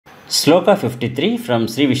Sloka 53 from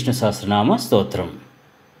Sri Vishnu Sahasranama Strotram.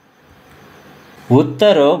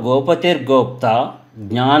 Uttara Gopatir Goptaa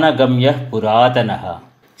JnaanaGamyah Puraatanah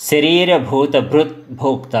Sareera BhootaBhrut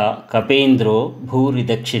Bhokta Kapeendra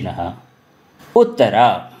BhooriDakshina. Uttara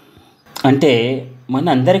అంటే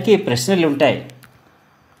మనందరికీ ప్రశ్నలు ఉంటాయి,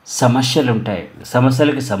 సమస్యలు ఉంటాయి,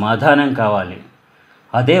 సమస్యలకు సమాధానం కావాలి.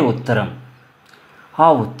 అదే ఉత్తరం. ఆ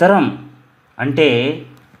ఉత్తరం అంటే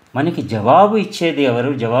మనకి జవాబు ఇచ్చేది ఎవరు,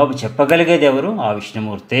 జవాబు చెప్పగలిగేది ఎవరు? ఆ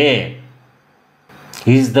విష్ణుమూర్తే.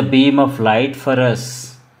 Is the beam of light for us.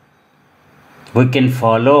 We can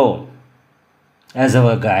follow as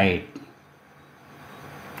our guide.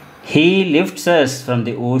 He lifts us from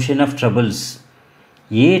the ocean of troubles.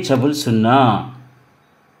 A troubles ఉన్నా,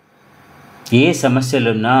 ఏ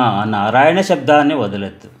సమస్యలున్నా ఆ నారాయణ శబ్దాన్ని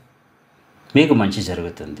వదలద్దు, మీకు మంచి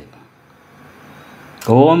జరుగుతుంది.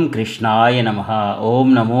 ఓం కృష్ణాయ నమః, ఓం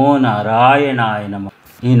నమో నారాయణాయ నమః.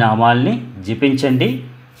 ఈ నామాల్ని జపించండి,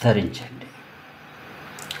 ధరించండి.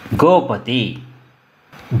 గోపతి.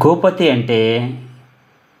 గోపతి అంటే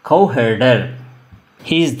cow హెర్డర్.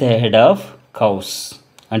 He's the head of cows.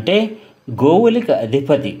 అంటే గోవులకి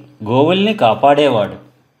అధిపతి, గోవుల్ని కాపాడేవాడు,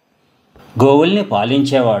 గోవుల్ని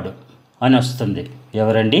పాలించేవాడు అని వస్తుంది.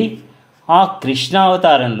 ఎవరండి? ఆ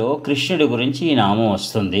కృష్ణావతారంలో కృష్ణుడి గురించి ఈ నామం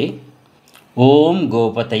వస్తుంది. ఓం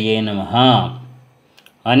గోపతయే నమః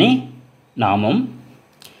అని నామం.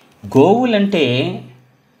 గోవులంటే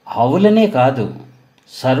ఆవులనే కాదు,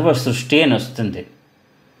 సర్వ సృష్టి అని వస్తుంది.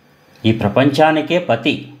 ఈ ప్రపంచానికే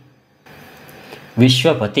పతి,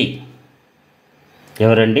 విశ్వపతి.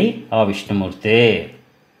 ఎవరండి? ఆ విష్ణుమూర్తే.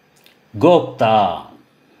 గోప్తా.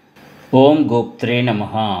 ఓం గోప్త్రే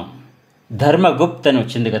నమః. ధర్మగుప్త్ అని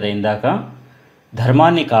వచ్చింది కదా ఇందాక.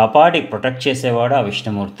 ధర్మాన్ని కాపాడి ప్రొటెక్ట్ చేసేవాడు ఆ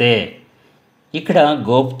విష్ణుమూర్తే. ఇక్కడ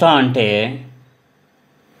గోప్తా అంటే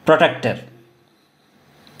protector,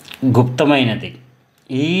 గుప్తమైనది.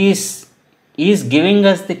 Is giving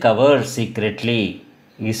us the cover secretly.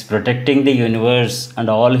 Is protecting the universe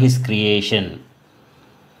and all his creation.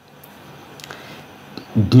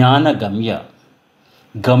 జ్ఞానగమ్య.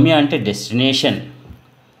 గమ్య అంటే destination.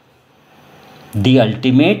 The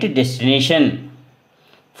ultimate destination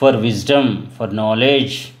for wisdom, for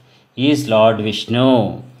knowledge is lord Vishnu.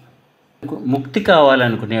 ముక్తి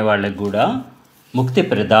కావాలనుకునే వాళ్ళకి కూడా ముక్తి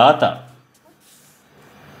ప్రదాత.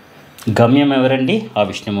 గమ్యం ఎవరండి? ఆ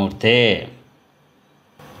విష్ణుమూర్తే.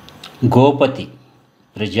 Gopathi,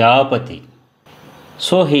 Prajapati.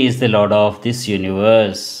 So he is the lord of this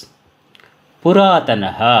universe.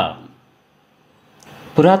 పురాతనః.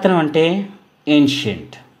 పురాతనం అంటే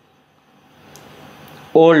ఏన్షియంట్,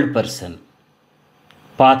 ఓల్డ్ పర్సన్.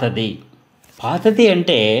 పాతది. పాతది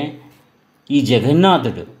అంటే ఈ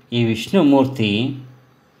జగన్నాథుడు, ఈ విష్ణుమూర్తి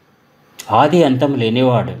ఆది అంతం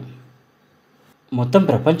లేనివాడు. మొత్తం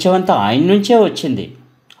ప్రపంచమంతా ఆయన నుంచే వచ్చింది.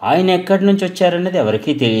 ఆయన ఎక్కడి నుంచి వచ్చారన్నది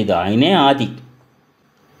ఎవరికీ తెలియదు. ఆయనే ఆది.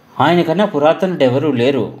 ఆయన కన్నా పురాతనుడు ఎవరూ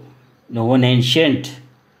లేరు. No one ancient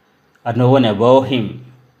are no one above him.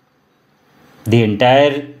 The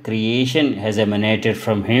entire creation has ఎమనేటెడ్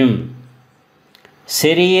from him.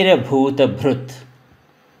 శరీర భూతభృత్.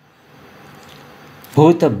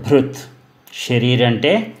 భూతభృత్. శరీరం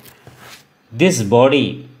అంటే this body,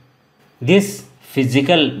 this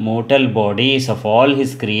physical mortal bodies of all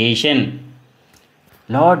his creation.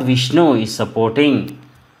 Lord Vishnu is supporting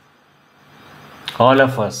all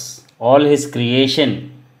of us, all his creation.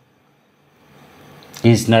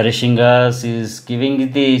 He is nourishing us, he is giving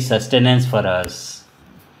the sustenance for us.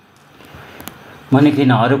 మనకి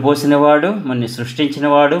నారు పోసినవాడు, మనని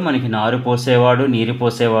సృష్టించినవాడు, మనకి నారు పోసేవాడు, నీరు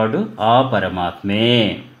పోసేవాడు ఆ పరమాత్మే.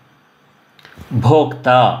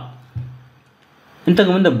 భోక్తా.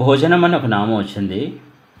 ఇంతకుముందు భోజనం అని ఒక నామం వచ్చింది.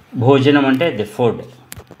 భోజనం అంటే ది ఫుడ్,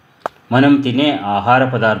 మనం తినే ఆహార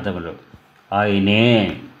పదార్థములు. ఆయనే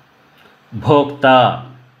భోక్తా.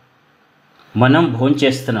 మనం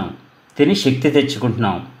భోంచేస్తున్నాం, తిని శక్తి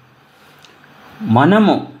తెచ్చుకుంటున్నాం.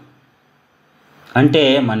 మనము అంటే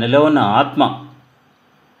మనలో ఉన్న ఆత్మ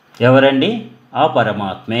ఎవరండి? ఆ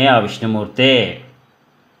పరమాత్మే, ఆ విష్ణుమూర్తే.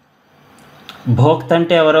 భోక్త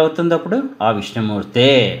అంటే ఎవరవుతుంది అప్పుడు? ఆ విష్ణుమూర్తే.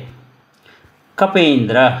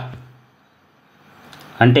 కపేంద్ర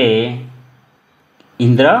అంటే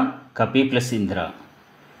ఇంద్ర, కపి plus Indra.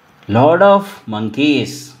 Lord of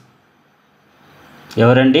monkeys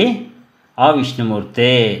ఎవరండి? ఆ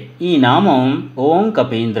విష్ణుమూర్తే. ఈ నామం ఓం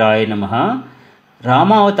కపేంద్రాయ నమః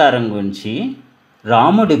రామావతారం గురించి,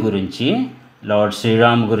 రాముడి గురించి, లార్డ్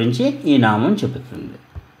శ్రీరామ్ గురించి ఈ నామం చెబుతుంది.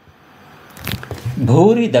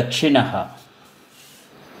 భూరిదక్షిణః.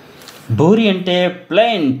 భూరి అంటే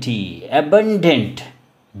ప్లెంటీ, అబండెంట్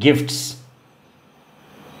గిఫ్ట్స్.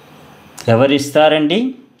 ఎవరిస్తారండి?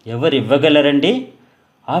 ఎవరు ఇవ్వగలరండి?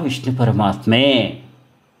 ఆ విష్ణు పరమాత్మే.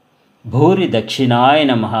 భూరి దక్షిణాయ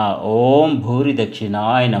నమః. ఓం భూరి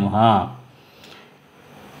దక్షిణాయ నమః.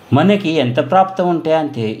 మనకి ఎంత ప్రాప్తం ఉంటే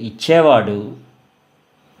అంతే ఇచ్చేవాడు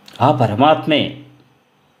ఆ పరమాత్మే.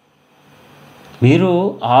 మీరు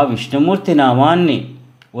ఆ విష్ణుమూర్తి నామాన్ని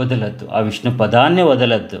వదలద్దు, ఆ విష్ణు పదాన్ని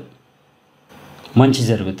వదలద్దు, మంచి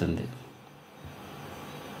జరుగుతుంది.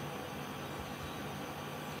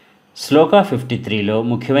 శ్లోక 53లో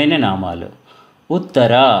ముఖ్యమైన నామాలు: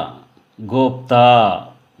 ఉత్తర, గోప్తా,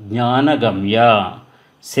 జ్ఞానగమ్య,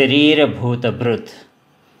 శరీర భూతభృత్,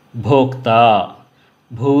 భోక్తా,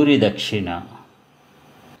 భూరిదక్షిణ.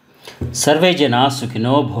 సర్వే జనా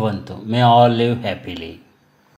సుఖినో భవంతు. మే ఆల్ లివ్ హ్యాపీలీ.